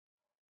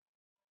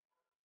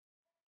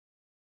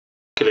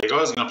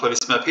guys, I'm going to play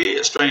this map here,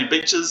 Australian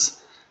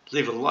Beaches.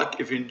 Leave a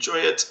like if you enjoy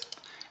it,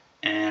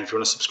 and if you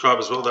want to subscribe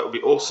as well, that would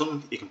be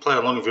awesome. You can play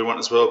along if you want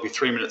as well. It'll be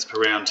 3 minutes per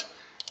round,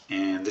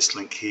 and this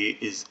link here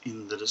is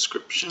in the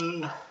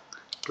description.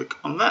 Click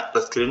on that,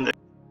 let's get in there.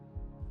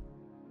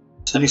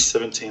 It's only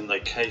 17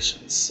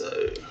 locations,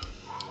 so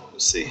we'll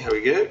see how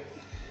we go.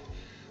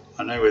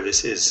 I know where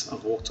this is,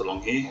 I've walked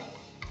along here.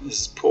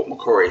 This is Port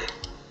Macquarie.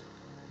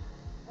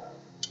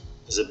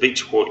 There's a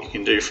beach walk you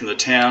can do from the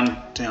town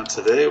down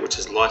to there, which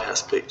is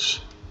Lighthouse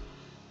Beach.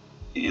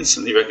 You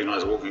instantly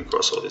recognise walking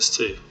across all this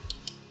too.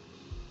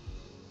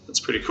 That's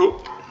pretty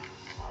cool.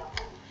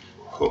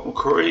 Port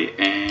Macquarie,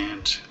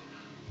 and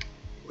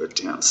we're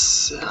down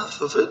south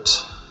of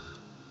it.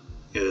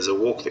 Yeah, there's a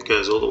walk that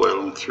goes all the way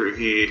along through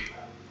here.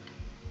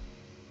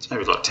 It's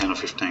maybe like 10 or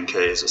 15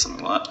 k's or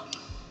something like that.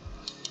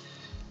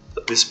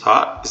 But this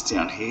part is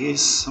down here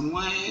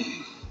somewhere.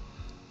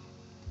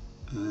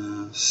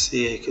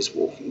 Sea Acres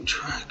walking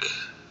track.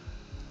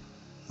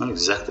 Not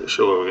exactly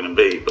sure where we're going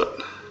to be,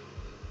 but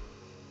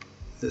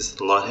there's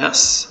the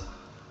lighthouse.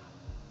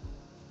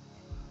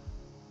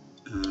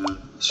 I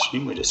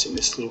assume we're just in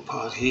this little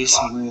part here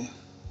somewhere.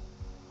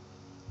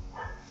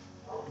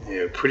 Yeah,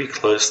 we're pretty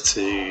close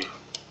to the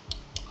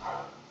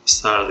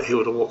start of the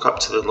hill to walk up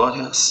to the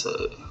lighthouse,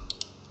 so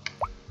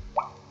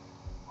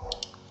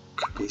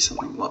could be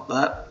something like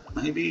that,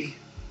 maybe.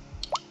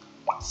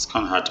 It's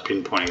kind of hard to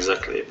pinpoint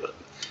exactly, but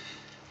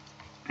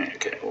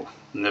okay, well,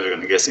 I'm never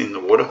going to guess in the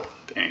water,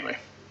 but anyway.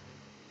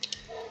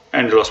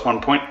 Only lost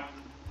 1 point,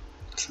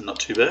 so not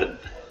too bad.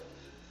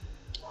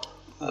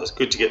 That was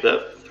good to get that.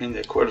 I've been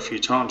there quite a few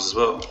times as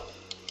well.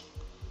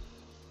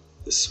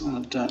 This one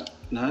I don't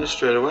know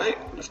straight away.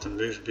 I have to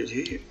move a bit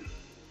here.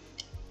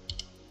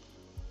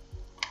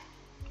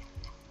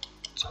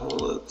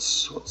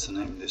 Toilets, what's the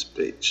name of this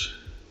beach?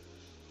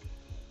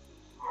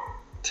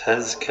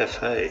 Tas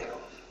Cafe.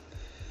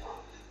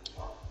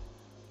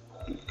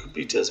 It could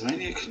be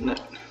Tasmania, couldn't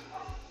it?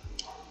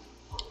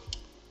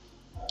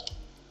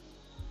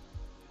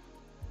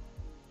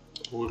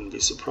 Wouldn't be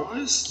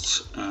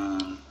surprised.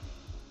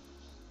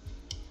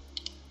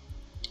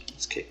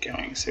 Let's keep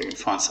going so we can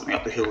find something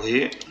up the hill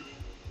here.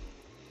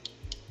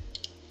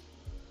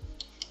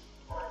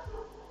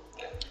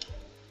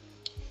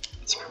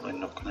 It's probably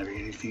not going to be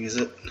anything, is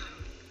it?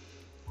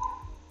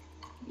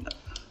 No.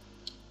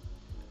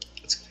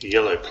 It's got a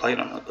yellow plate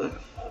on it though.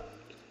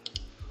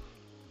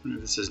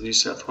 This is New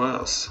South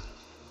Wales.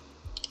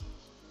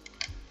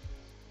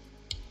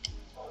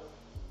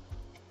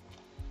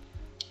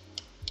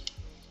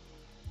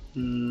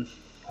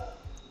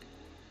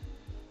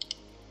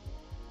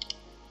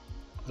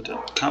 I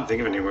can't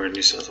think of anywhere in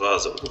New South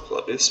Wales that would look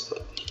like this,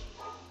 but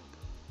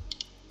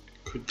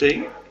could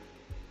be.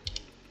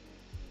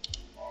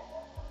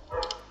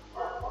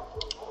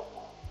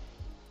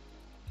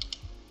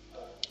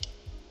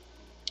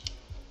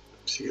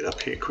 So get up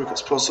here quick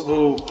as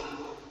possible.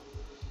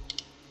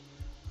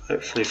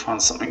 Hopefully find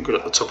something good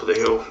at the top of the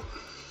hill,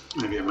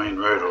 maybe a main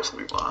road or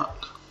something like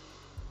that.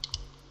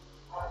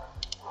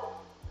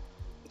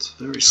 It's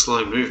very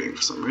slow moving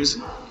for some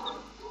reason.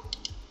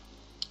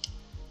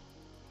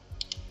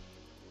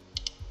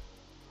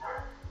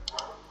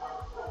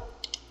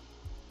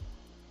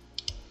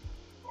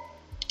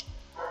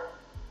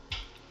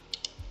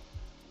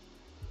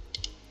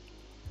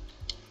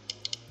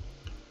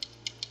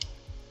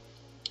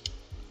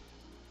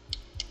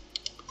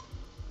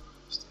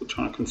 Still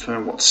trying to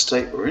confirm what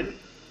state we're in.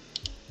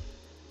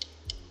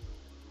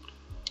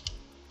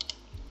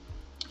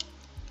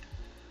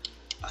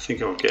 I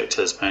think I would get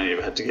Tasmania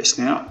if I had to guess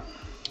now.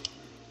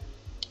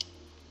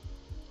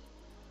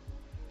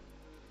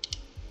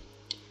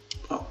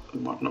 But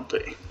it might not be.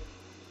 There's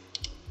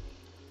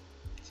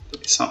got to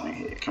be something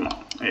here, come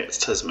on. Yeah, it's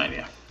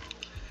Tasmania.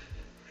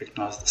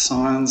 Recognise the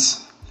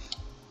signs.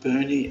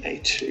 Burnie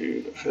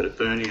A2, I've heard of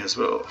Burnie as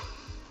well.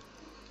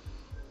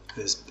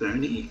 There's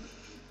Burnie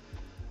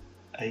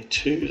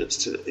A2, that's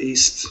to the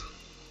east.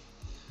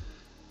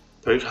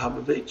 Boat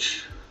Harbour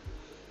Beach.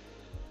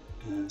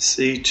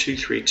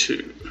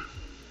 C232.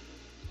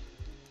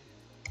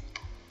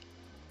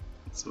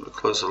 Let's have a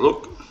closer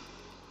look.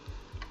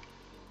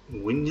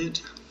 Wynyard.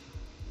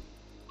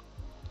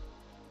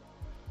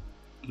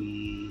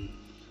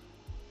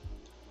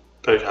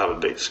 Boat Harbour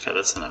Beach. Okay,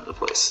 that's the name of the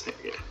place. There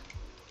we go.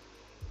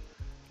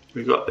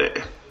 We got there.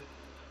 I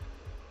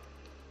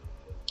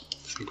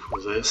think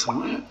we're there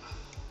somewhere.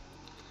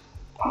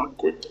 Quite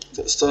quick at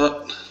the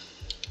start.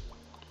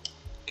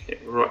 Okay,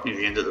 right near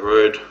the end of the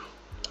road.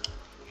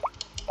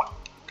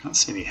 Can't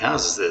see any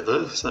houses there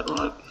though, is that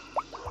right?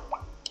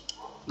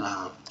 No,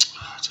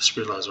 I just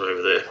realised we're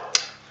over there.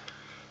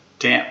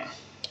 Damn.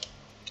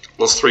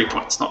 Lost 3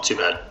 points, not too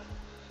bad.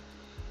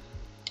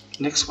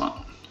 Next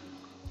one.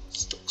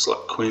 This looks like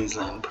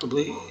Queensland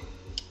probably.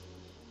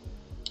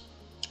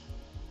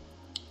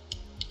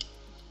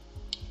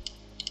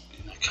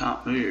 And I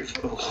can't move.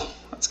 Oh,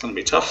 that's going to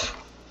be tough.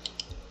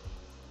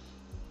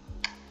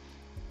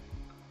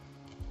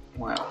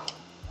 Wow.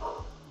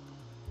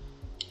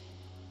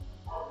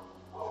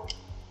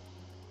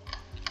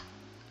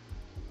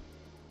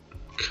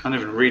 Can't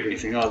even read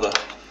anything either.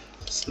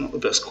 It's not the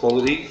best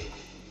quality.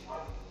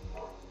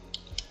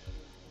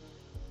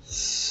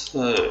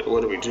 So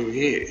what do we do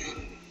here?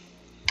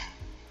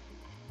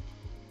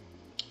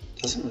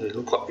 Doesn't really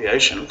look like the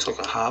ocean, it looks like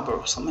a harbour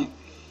or something.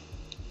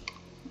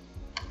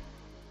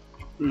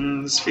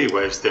 There's a few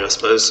waves there, I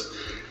suppose.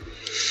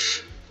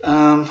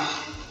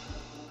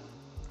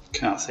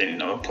 Can't see any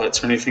number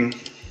plates or anything.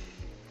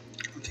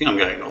 I think I'm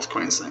going North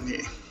Queensland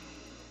here.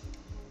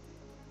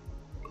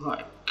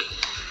 Like,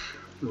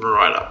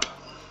 right up.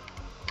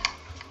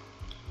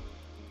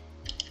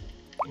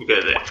 We'll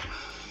go there.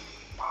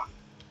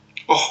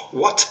 Oh,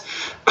 what?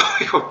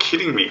 You're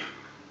kidding me.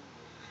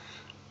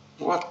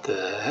 What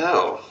the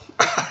hell?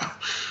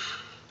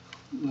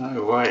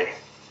 No way.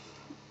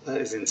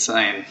 That is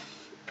insane.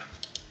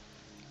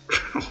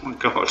 Oh my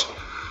god.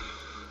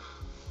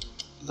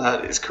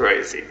 That is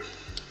crazy.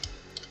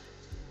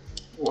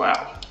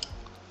 Wow.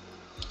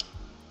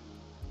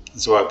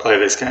 That's why I play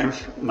this game.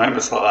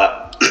 Moments like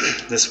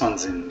that. This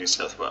one's in New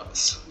South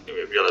Wales. We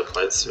have yellow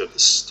plates, we have the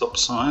stop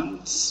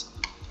signs.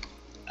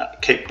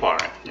 Keep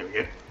Byron, there we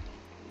go.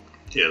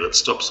 Yeah, that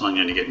stop sign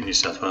you only get in New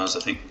South Wales, I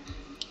think.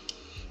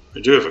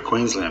 We do have a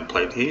Queensland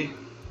plate here.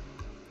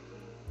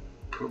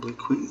 Probably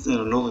Queensland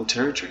or Northern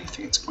Territory. I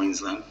think it's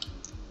Queensland.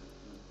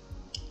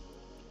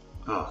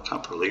 Oh, I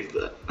can't believe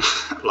that.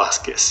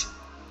 Last guess.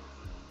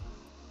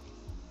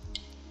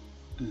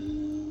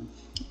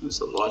 There's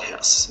a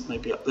lighthouse,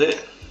 maybe up there.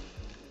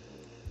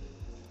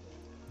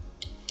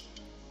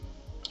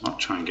 Might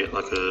try and get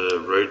like a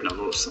road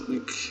number or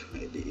something,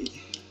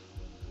 maybe.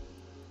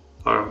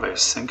 Byron Bay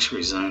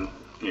Sanctuary Zone.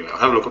 Anyway, I'll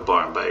have a look at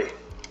Byron Bay.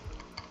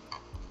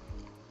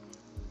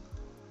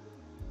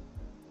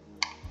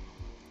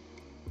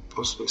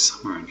 Possibly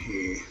somewhere in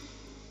here.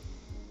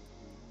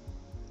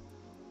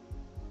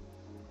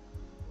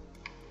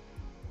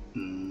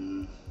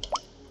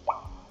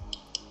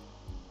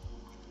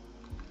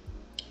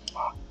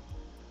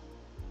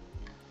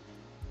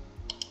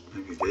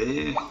 Maybe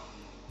there.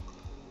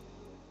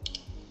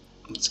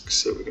 Let's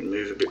see if we can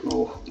move a bit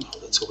more. Oh,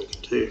 that's all we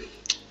can do.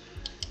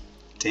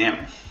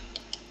 Damn.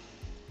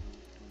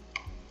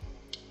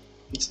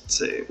 Let's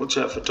see. Watch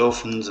out for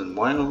dolphins and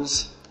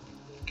whales.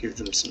 Give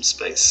them some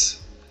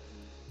space.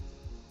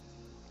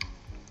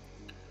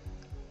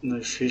 No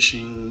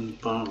fishing.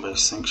 Byron Bay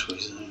Sanctuary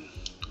Zone.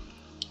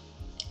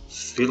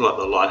 Feel like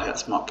the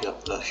lighthouse might be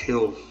up the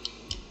hill.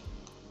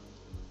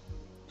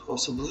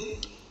 Possibly.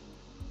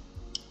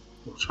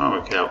 We'll try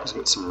and work out. We've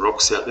got some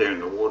rocks out there in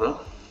the water.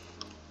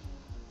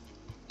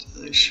 Do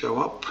they show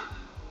up?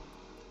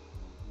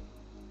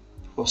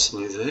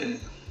 Possibly there.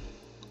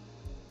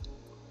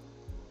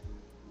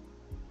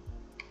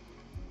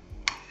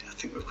 I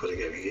think we've got to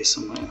go here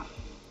somewhere.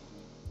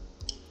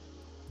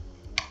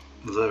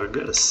 Although we're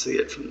going to see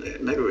it from there.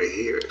 Maybe we're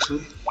here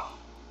actually.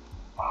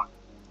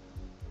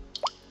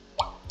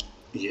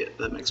 Yeah,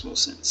 that makes more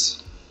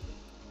sense.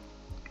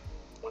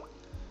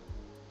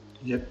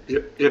 Yep.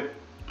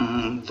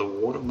 The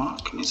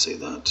watermark, can you see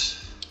that?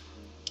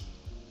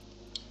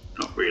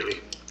 Not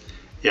really.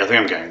 Yeah, I think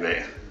I'm going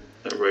there.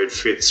 That road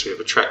fits, we have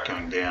a track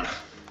going down.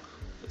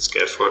 Let's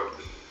go for it.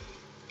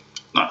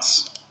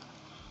 Nice.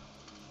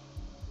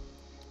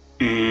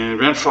 And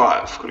round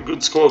 5, got a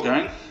good score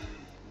going.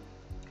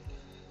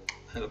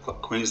 They look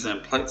like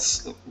Queensland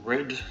plates, look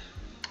red.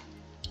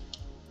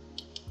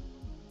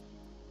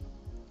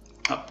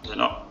 Oh, they're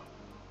not.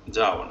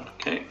 Darwin,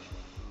 okay.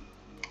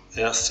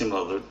 They are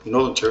similar. The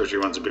Northern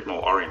Territory one's a bit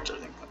more orange, I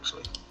think,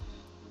 actually.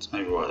 That's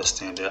maybe why they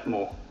stand out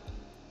more.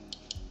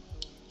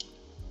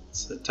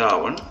 So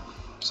Darwin,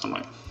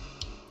 somewhere.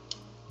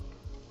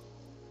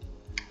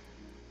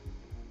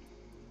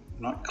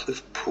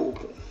 Nightcliff Pool.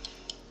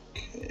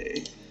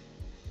 Okay.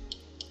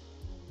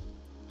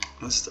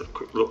 Let's have a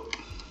quick look.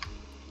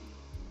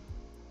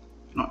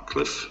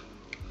 Nightcliff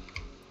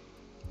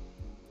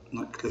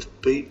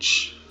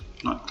Beach.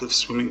 Nightcliff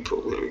Swimming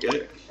Pool, there we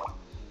go.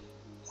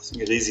 Doesn't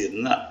get easier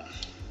than that.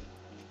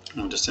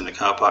 I'm just in the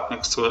car park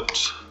next to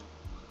it.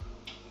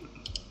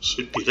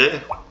 Should be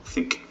there, I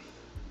think.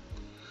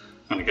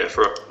 I'm gonna go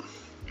for it.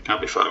 Can't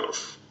be far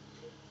off.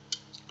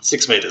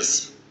 6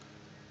 meters.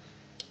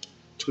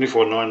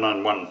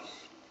 24,991.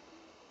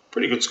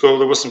 Pretty good score.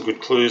 There were some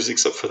good clues,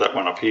 except for that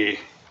one up here.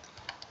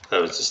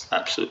 That was just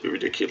absolutely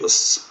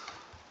ridiculous.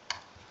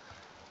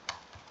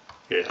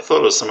 Yeah, I thought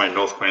it was somewhere in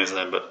North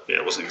Queensland, but yeah,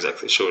 I wasn't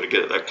exactly sure. To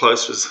get it that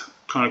close was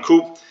kind of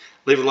cool.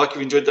 Leave a like if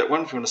you enjoyed that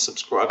one. If you want to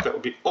subscribe, that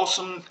would be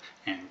awesome.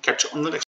 And catch you on the next one.